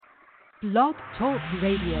Blog Talk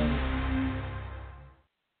Radio.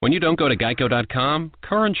 When you don't go to Geico.com,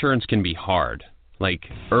 car insurance can be hard. Like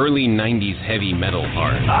early 90s heavy metal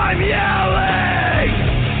hard. I'm yelling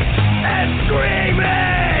and screaming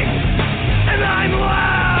and I'm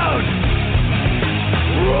loud.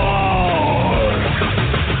 Roar!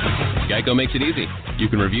 Geico makes it easy. You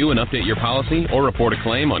can review and update your policy or report a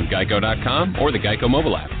claim on Geico.com or the Geico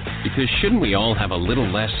mobile app. Because shouldn't we all have a little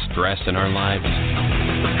less stress in our lives?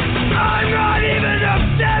 I'm not even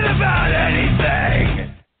upset about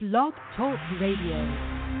anything! Blog Talk Radio.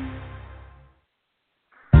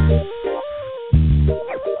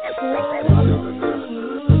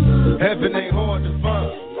 Heaven ain't hard to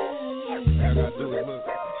find. I gotta do it, look.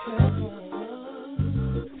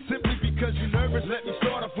 Simply because you're nervous, let me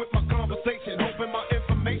start off with my conversation. Hoping my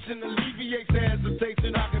information alleviates the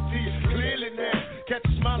hesitation. I can see it clearly now. Catch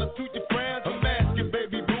a smile through your frowns. I'm asking,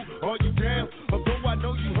 baby boo, are you down? Although I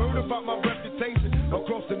know you heard about my reputation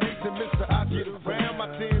across the nation, mister, I get around. My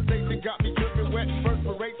temptation got me dripping wet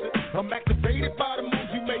perspiration. I'm activated by the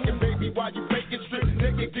moves you making, baby, while you making strip.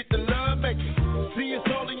 They can get the love making. See, it's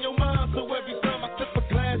all in your mind, so every time I sip a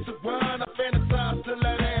glass of wine, I fantasize till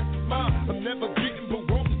that ass is mine. I'm never getting but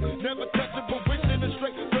wanting, never touching but wishing. A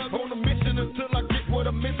straight thug on a mission until I get what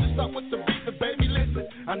I'm missing. Stop with the beat, but baby, listen.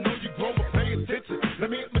 I know you grown, but pay attention. Let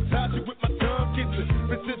me hypnotize you with my tongue kissing.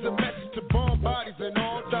 This is a message to bomb bodies and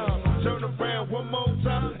all down. Turn around one more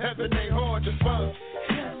time. Heaven ain't hard to find.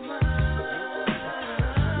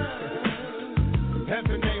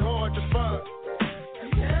 Heaven ain't hard to find.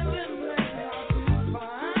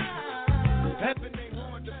 Heaven ain't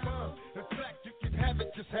hard to find. In fact, you can have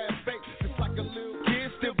it, just have faith. Just like a little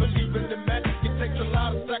kid, still believing in magic. It takes a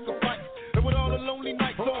lot of sacrifice. And with all the lonely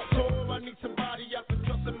nights on tour, I need somebody I can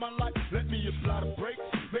trust in my life. Let me apply the brakes.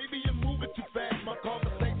 Maybe you're moving too fast. My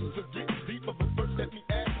conversations are getting deeper, but first let me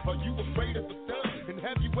ask, are you afraid of the thug? And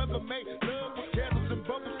have you ever made love with candles and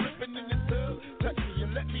bubbles slipping in the tub? Touch me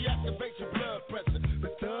and let me activate your blood pressure.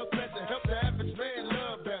 The thug pleasure help the average man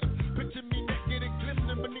love better. Picture me naked and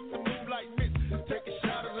glistening beneath the moonlight mist. Take a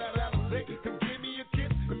shot of that Alizé, come give me a kiss,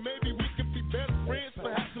 and maybe we can be better friends.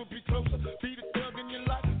 Perhaps we'll be closer. Be the thug in your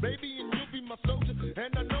life, baby, and you'll be my soldier.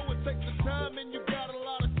 And I know it takes some time, and you got a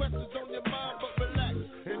lot of questions on your mind, but relax,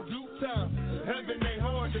 in due time. Heaven ain't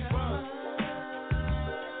hard to find.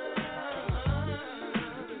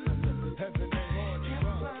 Heaven ain't hard to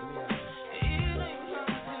find.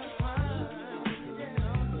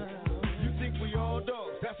 You think we all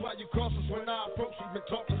dogs? That's why you cross us when I approach. We've been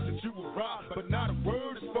talking since you arrived, but not a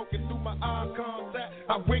word is spoken through my eye contact.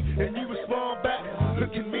 I wink and you respond back.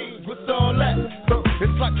 Look at me, what's all that?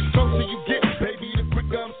 It's like the closer you get, baby, the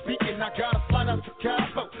quicker I'm speaking. I got a flight out to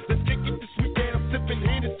Cabo. Let's kick it this weekend. I'm sipping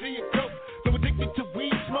Hennessy and Coke. So addicted to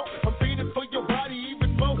weed smoke, I'm feeding for your body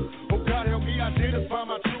even more. Oh God, help me identify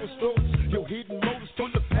my truest thoughts. Your hidden motives full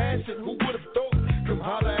of passion. Who would have thought? Come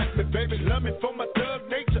holler at me, baby, love me for my thug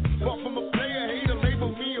nature. Far from a player, hater,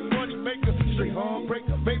 label me a money maker. Straight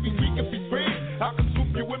heartbreaker, baby, we can be friends. I can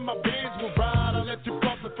swoop you in my Benz, we'll ride. I'll let you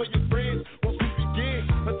floss it for your friends. Once we begin,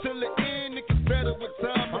 until the end, it gets better with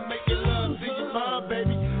time. I'm making love to your mind,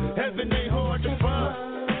 baby. Heaven ain't hard to find.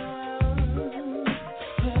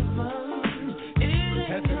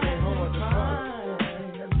 Heaven ain't hard to find.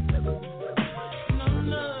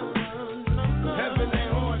 Heaven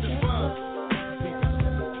ain't hard to find.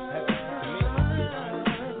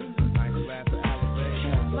 Nice glass of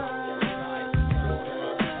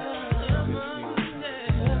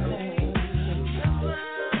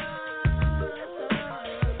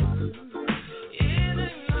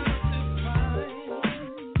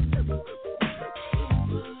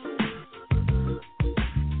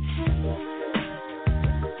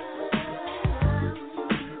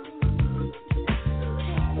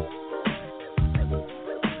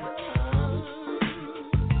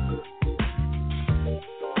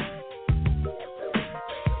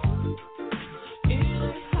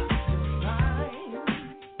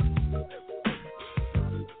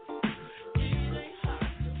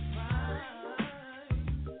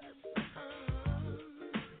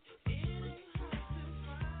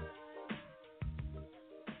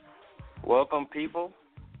Welcome, people.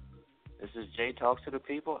 This is Jay Talks to the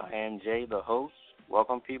People. I am Jay, the host.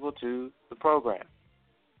 Welcome, people, to the program.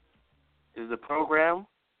 This is a program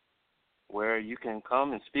where you can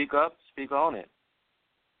come and speak up, speak on it.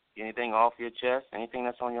 Get anything off your chest, anything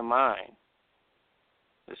that's on your mind.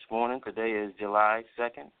 This morning, today is July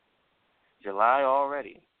 2nd. July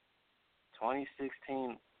already.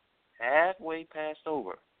 2016, halfway passed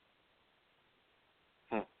over.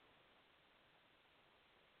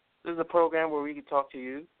 This is a program where we can talk to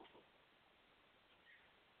you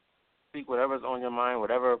speak whatever's on your mind,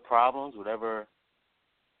 whatever problems, whatever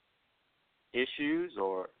issues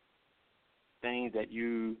or things that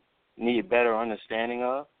you need a better understanding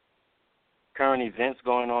of. Current events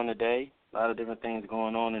going on today, a lot of different things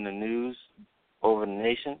going on in the news over the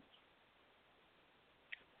nation.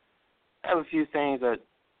 I have a few things that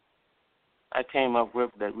I came up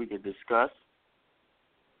with that we could discuss.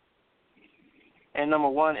 And number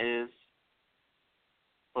one is,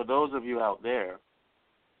 for those of you out there,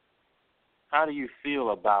 how do you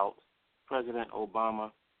feel about President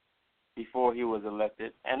Obama before he was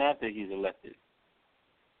elected and after he's elected?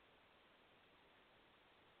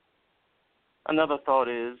 Another thought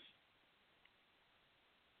is,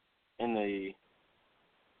 in the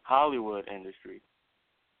Hollywood industry,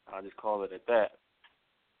 I'll just call it at that.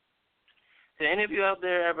 Did any of you out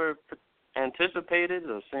there ever anticipated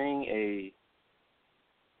or seen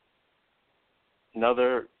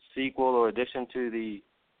another sequel or addition to the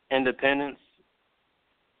Independence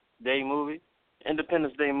Day movie?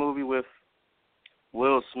 Independence Day movie with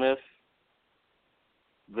Will Smith,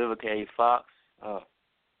 Vivica A. Fox. I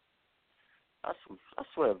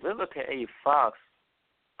swear, Vivica A. Fox,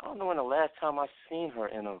 I don't know when the last time I seen her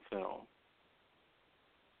in a film.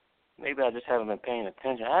 Maybe I just haven't been paying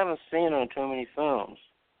attention. I haven't seen her in too many films.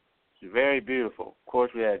 She's very beautiful. Of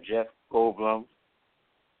course, we have Jeff Goldblum.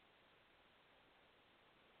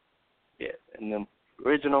 Yeah, and the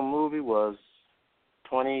original movie was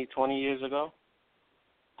 20 years ago.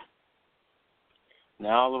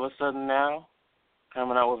 Now, all of a sudden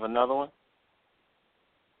coming out with another one.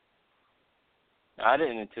 I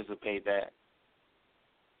didn't anticipate that.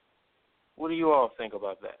 What do you all think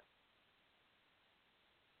about that?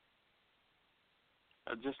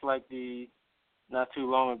 Just like not too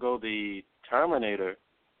long ago, the Terminator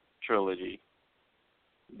trilogy,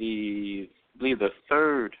 I believe the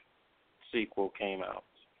third sequel came out,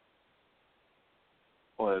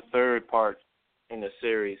 or the third part in the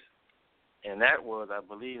series, and I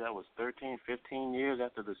believe that was 13, 15 years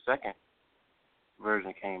after the second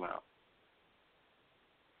version came out.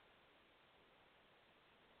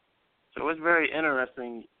 So it's very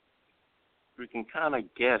interesting. We can kind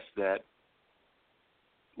of guess that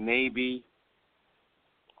maybe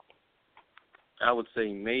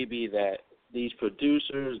that these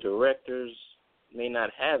producers, directors may not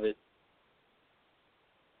have it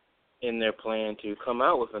in their plan to come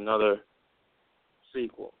out with another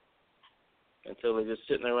sequel until they're just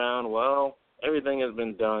sitting around, well, everything has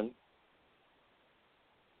been done.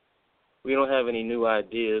 We don't have any new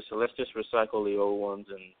ideas, so let's just recycle the old ones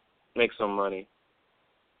and make some money.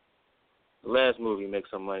 The last movie makes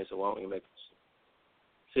some money, so why don't we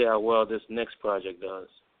see how well this next project does.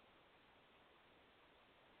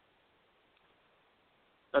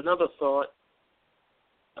 Another thought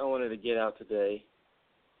I wanted to get out today,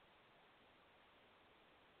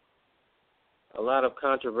 a lot of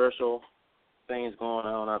controversial things going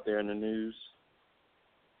on out there in the news.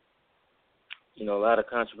 A lot of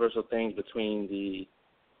controversial things between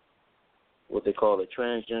what they call the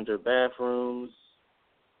transgender bathrooms.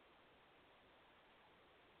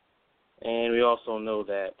 And we also know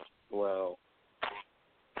that,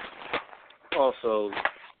 also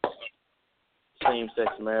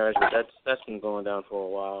same-sex marriage, but that's been going down for a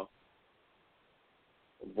while.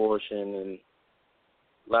 Abortion and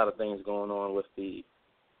a lot of things going on with the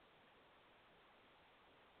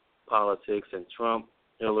politics and Trump,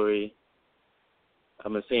 Hillary.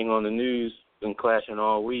 I've been seeing on the news, been clashing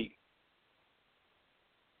all week.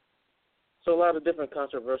 So a lot of different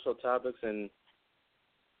controversial topics, and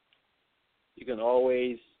you can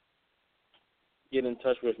always get in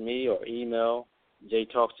touch with me or email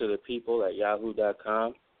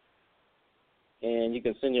jtalkstothepeople@yahoo.com, and you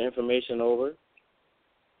can send your information over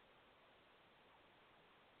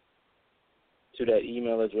to that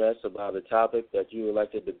email address about a topic that you would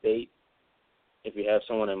like to debate. If you have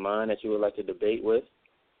someone in mind that you would like to debate with,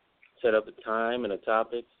 set up the time and the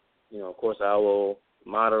topics. Of course, I will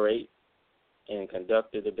moderate and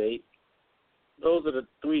conduct the debate. Those are the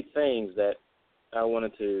three things that I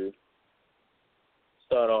wanted to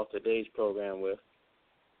start off today's program with,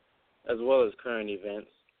 as well as current events.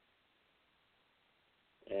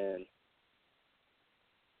 And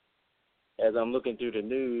as I'm looking through the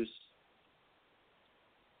news,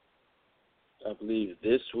 I believe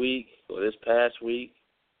this week or this past week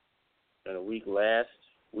and a week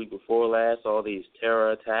before last, all these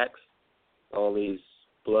terror attacks, all these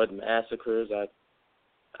blood massacres,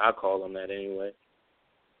 I call them that anyway.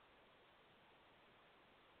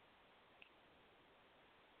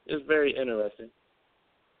 It's very interesting.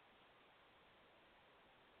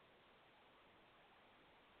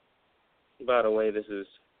 By the way, this is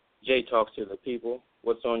Jay Talks to the People.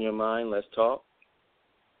 What's on your mind? Let's talk.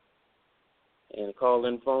 And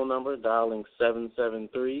call-in phone number, dialing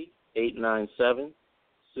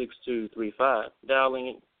 773-897-6235.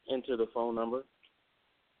 Dialing into the phone number.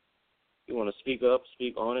 You want to speak up,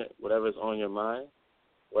 speak on it, whatever's on your mind,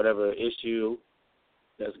 whatever issue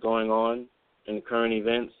that's going on in the current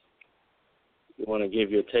events you want to give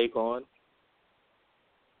your take on,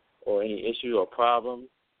 or any issue or problem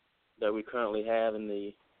that we currently have in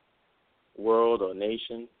the world or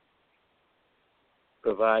nation.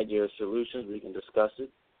 Provide your solutions. We can discuss it.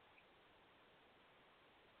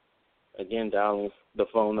 Again, dialing the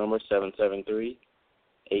phone number,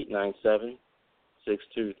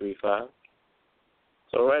 773-897-6235.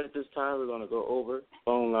 So right at this time, we're going to go over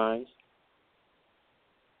phone lines.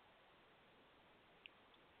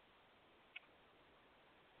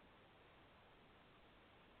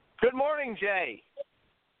 Good morning, Jay.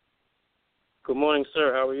 Good morning,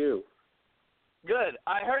 sir. How are you? Good.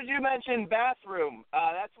 I heard you mention bathroom.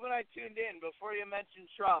 That's when I tuned in before you mentioned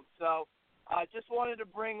Trump. So I just wanted to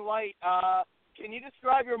bring light. Can you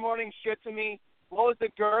describe your morning shit to me? What was the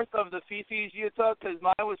girth of the feces you took? Because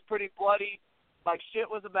mine was pretty bloody. My shit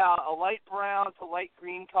was about a light brown to light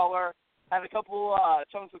green color. Had a couple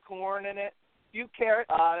chunks of corn in it. Few carrots.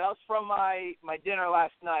 That was from my dinner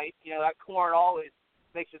last night. You know, that corn always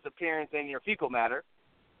makes its appearance in your fecal matter.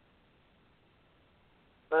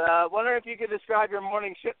 But I wonder if you could describe your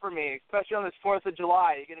morning shit for me, especially on this 4th of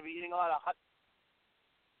July. You're going to be eating a lot of hot.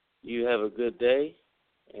 You have a good day,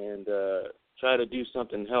 and try to do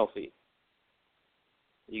something healthy.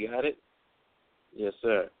 You got it? Yes,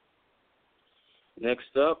 sir.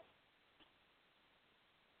 Next up,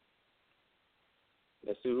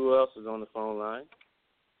 let's see who else is on the phone line.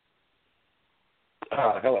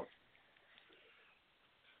 Hello.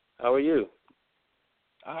 How are you?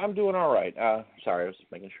 I'm doing all right. Sorry, I was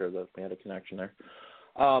making sure that we had a connection there.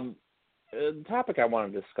 The topic I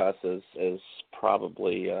want to discuss is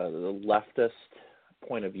probably the leftist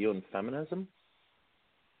point of view in feminism.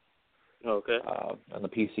 Okay. And the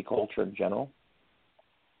PC culture in general.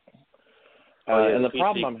 And the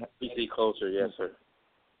problem PC culture, yes, sir.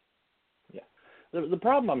 Yeah. The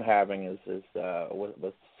problem I'm having is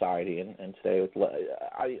with society and today with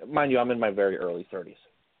mind you, I'm in my very early 30s.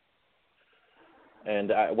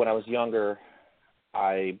 And when I was younger,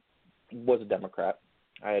 I was a Democrat.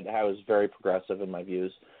 I was very progressive in my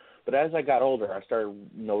views. But as I got older, I started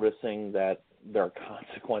noticing that there are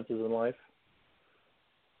consequences in life.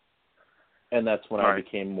 And that's when I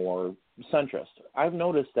became more centrist. I've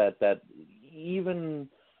noticed that even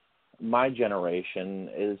my generation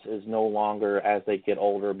is no longer, as they get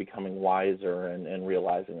older, becoming wiser and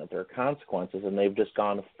realizing that there are consequences. And they've just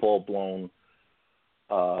gone full-blown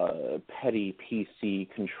petty PC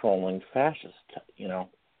controlling fascist, you know.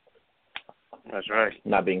 That's right.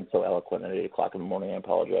 Not being so eloquent at 8 o'clock in the morning, I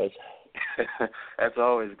apologize. That's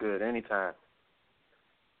always good, anytime.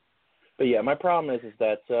 But yeah, my problem is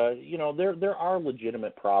that you know, there are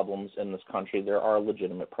legitimate problems in this country. There are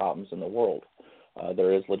legitimate problems in the world.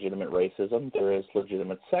 There is legitimate racism. There is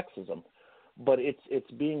legitimate sexism, but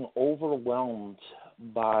it's being overwhelmed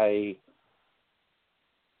by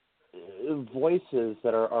voices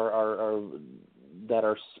that are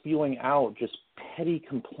spewing out just petty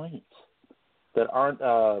complaints that aren't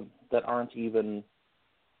even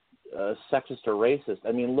sexist or racist.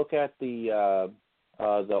 I mean, look at the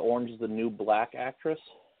Orange is the New Black actress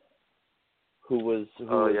who was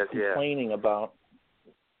complaining about.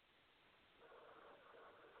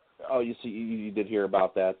 Oh, you did hear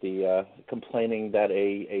about that? The complaining that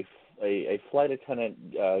a flight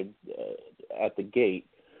attendant at the gate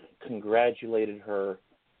congratulated her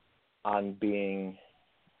on being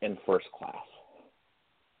in first class.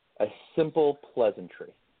 A simple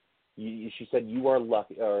pleasantry. She said, "You are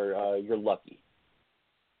lucky," or "You're lucky,"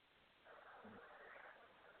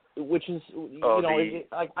 which is,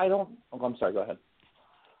 I don't. Oh, I'm sorry. Go ahead.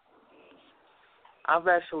 I'm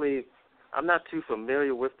not too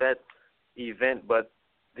familiar with that event, but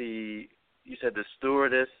you said the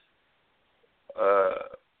stewardess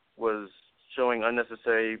was showing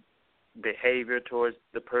unnecessary behavior towards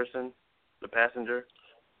the person, the passenger.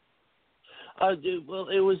 Well,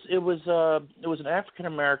 it was an African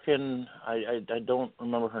American. I don't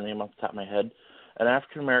remember her name off the top of my head. An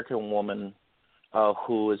African American woman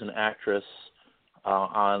who is an actress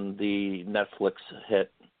on the Netflix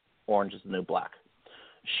hit Orange is the New Black.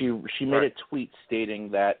 She made a tweet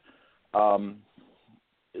stating that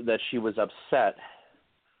she was upset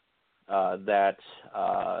that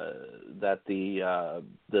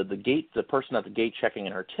the person at the gate checking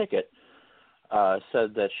in her ticket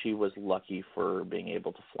said that she was lucky for being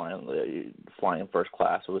able to fly in first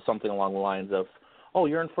class. It was something along the lines of, "Oh,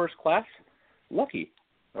 you're in first class? Lucky,"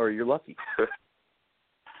 or "You're lucky."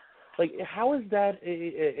 Like, how is that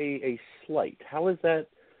a slight? How is that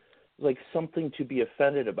like something to be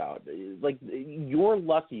offended about? Like, you're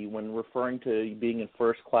lucky when referring to being in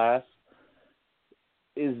first class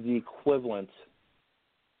is the equivalent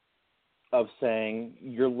of saying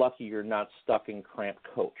you're lucky you're not stuck in cramped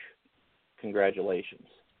coach. Congratulations.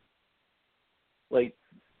 Like,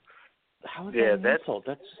 how is that an insult?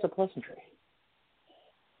 That's just a pleasantry.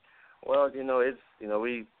 Well,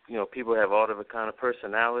 people have all different kind of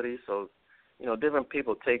personalities, so, different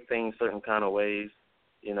people take things certain kind of ways.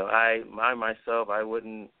 I myself, I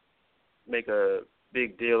wouldn't make a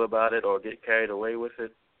big deal about it or get carried away with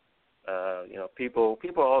it. People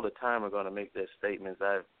all the time are going to make their statements.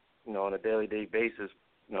 On a daily basis,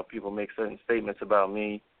 people make certain statements about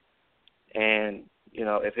me, and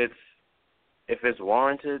if it's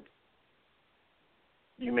warranted,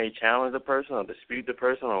 you may challenge the person or dispute the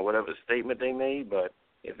person or whatever statement they made. But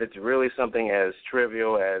if it's really something as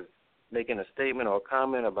trivial as making a statement or a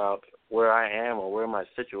comment about where I am or where my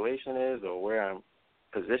situation is or where my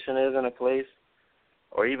position is in a place,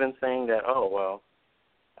 or even saying that, oh, well,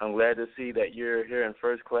 I'm glad to see that you're here in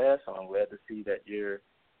first class, or I'm glad to see that you're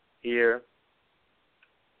here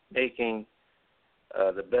making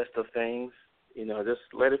the best of things, just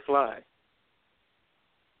let it fly.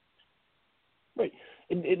 Right.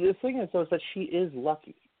 And the thing is, though, is that she is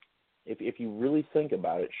lucky. If you really think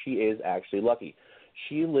about it, she is actually lucky.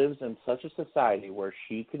 She lives in such a society where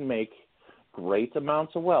she can make great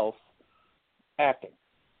amounts of wealth acting.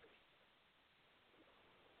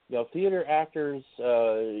 Theater actors,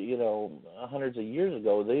 hundreds of years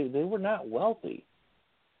ago, they were not wealthy.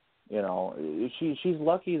 She's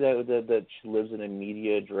lucky that she lives in a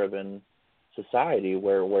media-driven society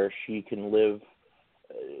where she can live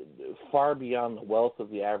far beyond the wealth of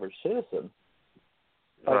the average citizen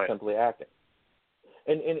by simply acting.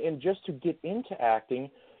 And just to get into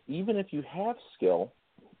acting, even if you have skill,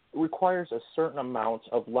 requires a certain amount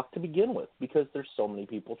of luck to begin with, because there's so many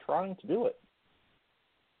people trying to do it.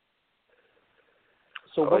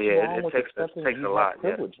 So what's wrong with accepting that you have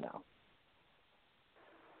privilege now?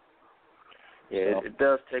 Yeah, it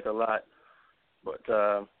does take a lot. But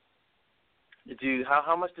how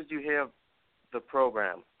much did you hear of the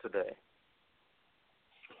program today?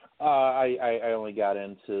 I only got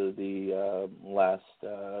into the last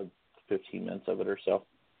 15 minutes of it or so.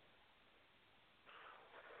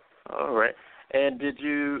 All right. And did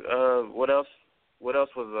you what else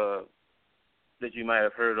was that you might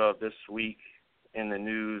have heard of this week in the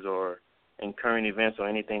news or in current events or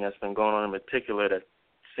anything that's been going on in particular that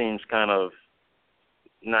seems kind of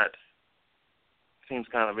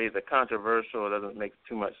either controversial or doesn't make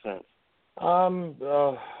too much sense?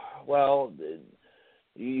 Well,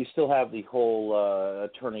 you still have the whole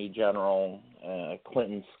Attorney General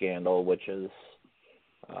Clinton scandal, which is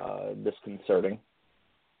disconcerting.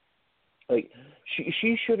 Like,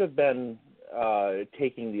 she should have been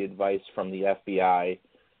taking the advice from the FBI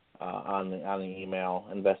on the email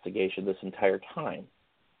investigation this entire time.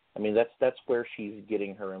 I mean, that's where she's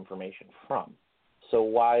getting her information from. So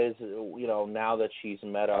why is it, now that she's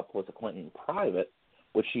met up with the Clinton private,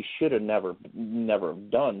 which she should have never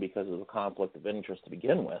done because of the conflict of interest to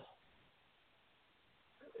begin with,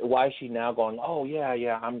 why is she now going, oh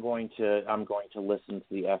yeah, I'm going to listen to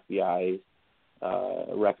the FBI's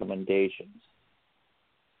recommendations?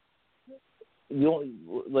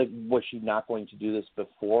 Was she not going to do this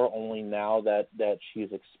before? Only now that she's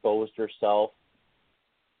exposed herself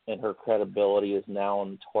and her credibility is now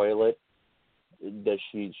in the toilet, does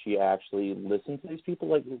she actually listen to these people?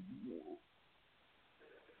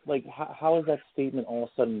 Like how is that statement all of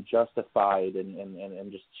a sudden justified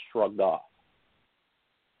and just shrugged off?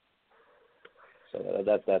 So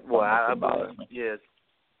that's well, I believe, yes,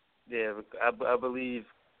 yeah, I believe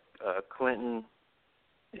Clinton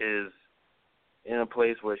is in a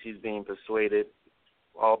place where she's being persuaded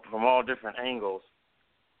from all different angles.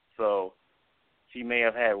 So she may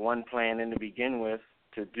have had one plan in to begin with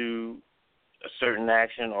to do a certain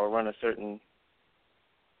action or run a certain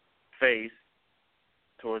face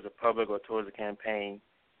towards the public or towards the campaign,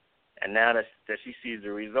 and now that she sees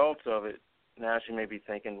the results of it, now she may be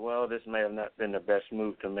thinking, well, this may have not been the best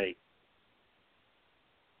move to make.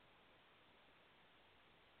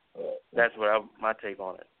 That's my take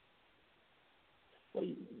on it. Well,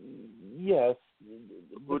 yes.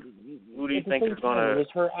 Who do you think is going to...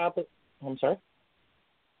 I'm sorry?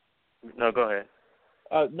 No, go ahead.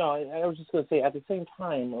 No, I was just going to say, at the same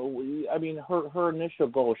time, her initial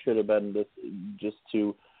goal should have been just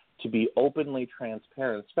to be openly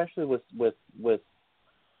transparent, especially with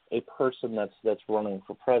a person that's running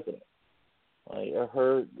for president.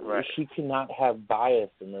 Right. She cannot have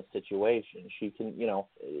bias in this situation. She can,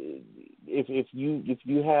 if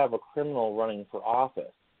you have a criminal running for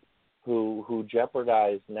office who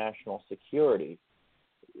jeopardized national security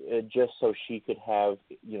just so she could have,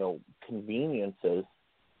 conveniences.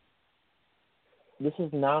 This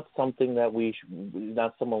is not something that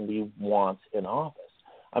not someone we want in office.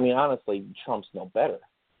 I mean, honestly, Trump's no better.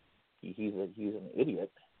 He's an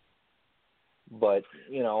idiot. But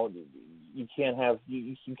you can't have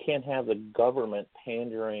the government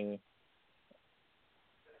pandering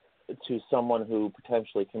to someone who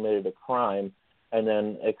potentially committed a crime and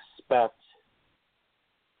then expect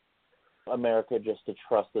America just to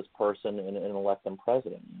trust this person and elect them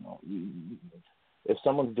president. If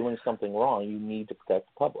someone's doing something wrong, you need to protect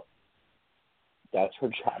the public. That's her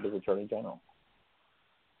job as Attorney General.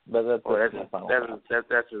 But that's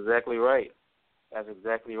exactly right. That's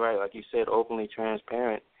exactly right. Like you said, openly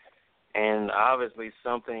transparent, and obviously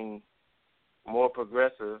something more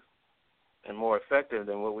progressive and more effective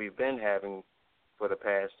than what we've been having for the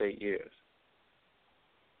past 8 years.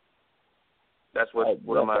 That's what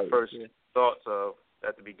one of my first thoughts of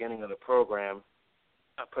at the beginning of the program.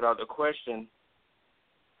 I put out the question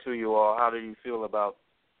to you all: how do you feel about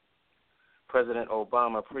President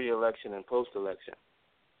Obama pre-election and post-election?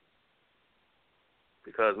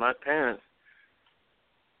 Because my parents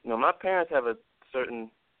have a certain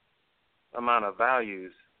amount of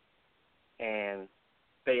values, and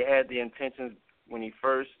they had the intentions when they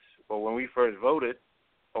first voted.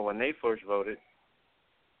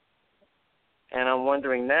 And I'm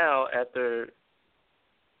wondering now, after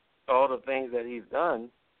all the things that he's done,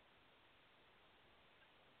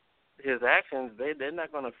 his actions, they're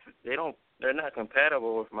not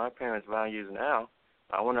compatible with my parents' values now.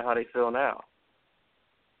 I wonder how they feel now.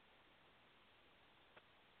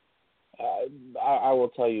 I will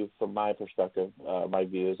tell you from my perspective, my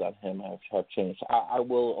views on him have changed. I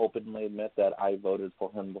will openly admit that I voted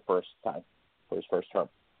for him the first time, for his first term.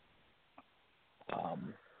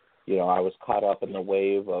 I was caught up in the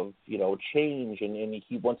wave of, change, and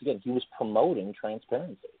he was promoting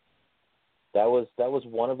transparency. That was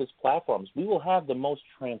one of his platforms. We will have the most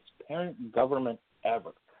transparent government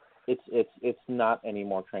ever. It's not any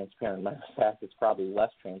more transparent. Matter of fact, it's probably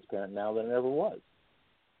less transparent now than it ever was.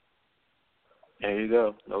 There you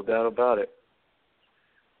go. No doubt about it.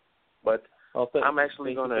 But I'm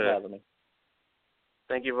actually going to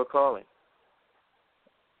thank you for calling.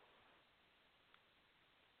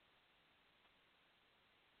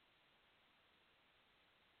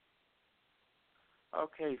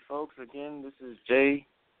 Okay, folks, again, this is Jay,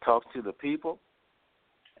 Talks to the People.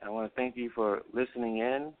 I want to thank you for listening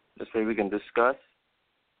in. This way we can discuss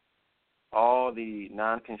all the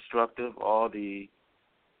non-constructive, all the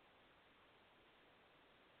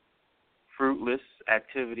fruitless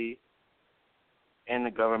activity in the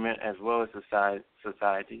government as well as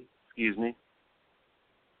society.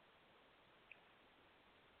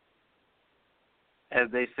 As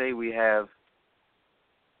they say, we have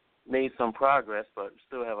made some progress, but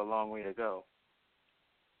still have a long way to go.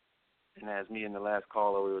 And as me and the last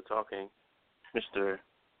caller, we were talking, Mr.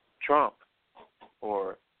 Trump,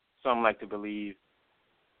 or some like to believe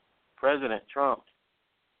President Trump,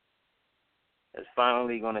 is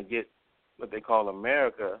finally going to get what they call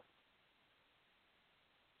America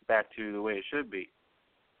back to the way it should be.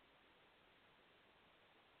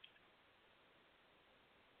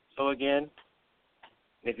 So again,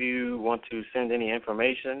 if you want to send any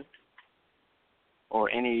information or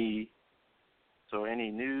any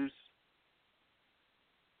news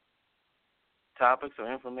topics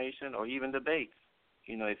or information or even debates,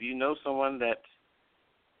 if you know someone that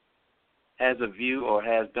has a view or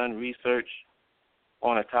has done research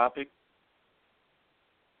on a topic,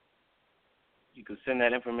 you can send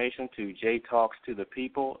that information to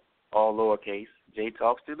jtalkstothepeople, all lowercase,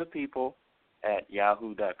 jtalkstothepeople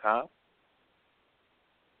 @yahoo.com.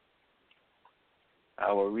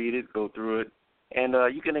 I will read it, go through it, and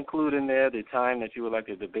you can include in there the time that you would like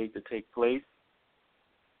the debate to take place,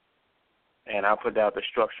 and I'll put out the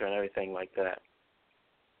structure and everything like that.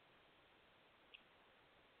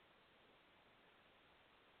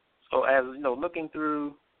 So as looking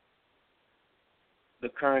through the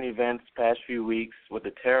current events past few weeks with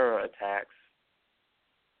the terror attacks,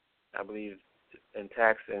 I believe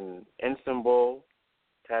attacks in Istanbul,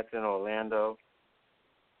 attacks in Orlando,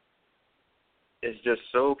 it's just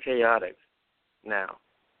so chaotic now.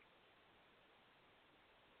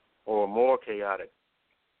 or more chaotic.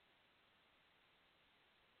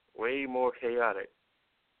 Way more chaotic.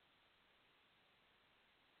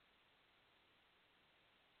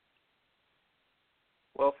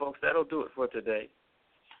 Well, folks, that'll do it for today.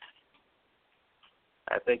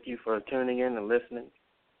 I thank you for tuning in and listening.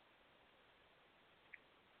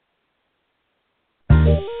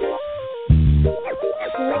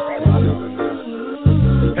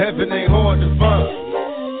 Heaven ain't hard to find.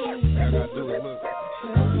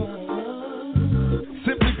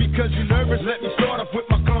 Simply because you're nervous, let me start off with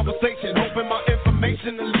my conversation. Hoping my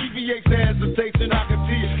information alleviates the hesitation. I can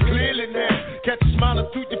see it clearly now. Catch you smiling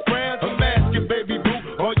through your frowns. I'm asking, baby boo,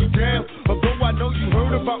 are you down? Although I know you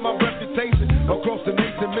heard about my reputation across the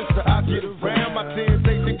nation, mister, I get around. My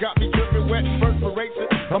temptation got me dripping wet perspiration.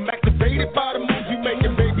 I'm activated by the moves you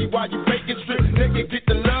making, baby, while you making strip. Nigga, get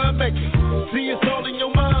the love making. See, it's all in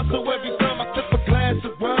your mind, so every time I sip a glass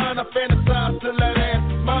of wine, I fantasize till that ass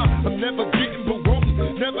is mine. I'm never getting but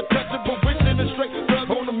wanting, never touching but wishing. A straight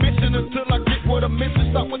thug on a mission until I get what I'm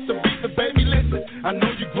missing. Stop with the beat, but baby, listen. I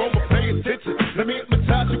know you grown, but pay attention. Let me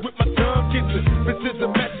hypnotize you with my tongue kissing. This is a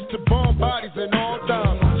message to bomb bodies and all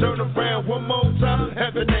down. Turn around one more time.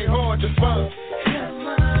 Heaven ain't hard to find.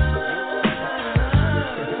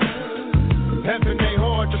 Heaven ain't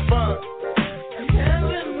hard to find.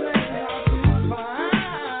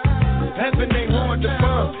 Heaven ain't hard to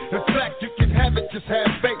find. In fact, you can have it, just have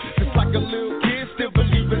faith. It's like a little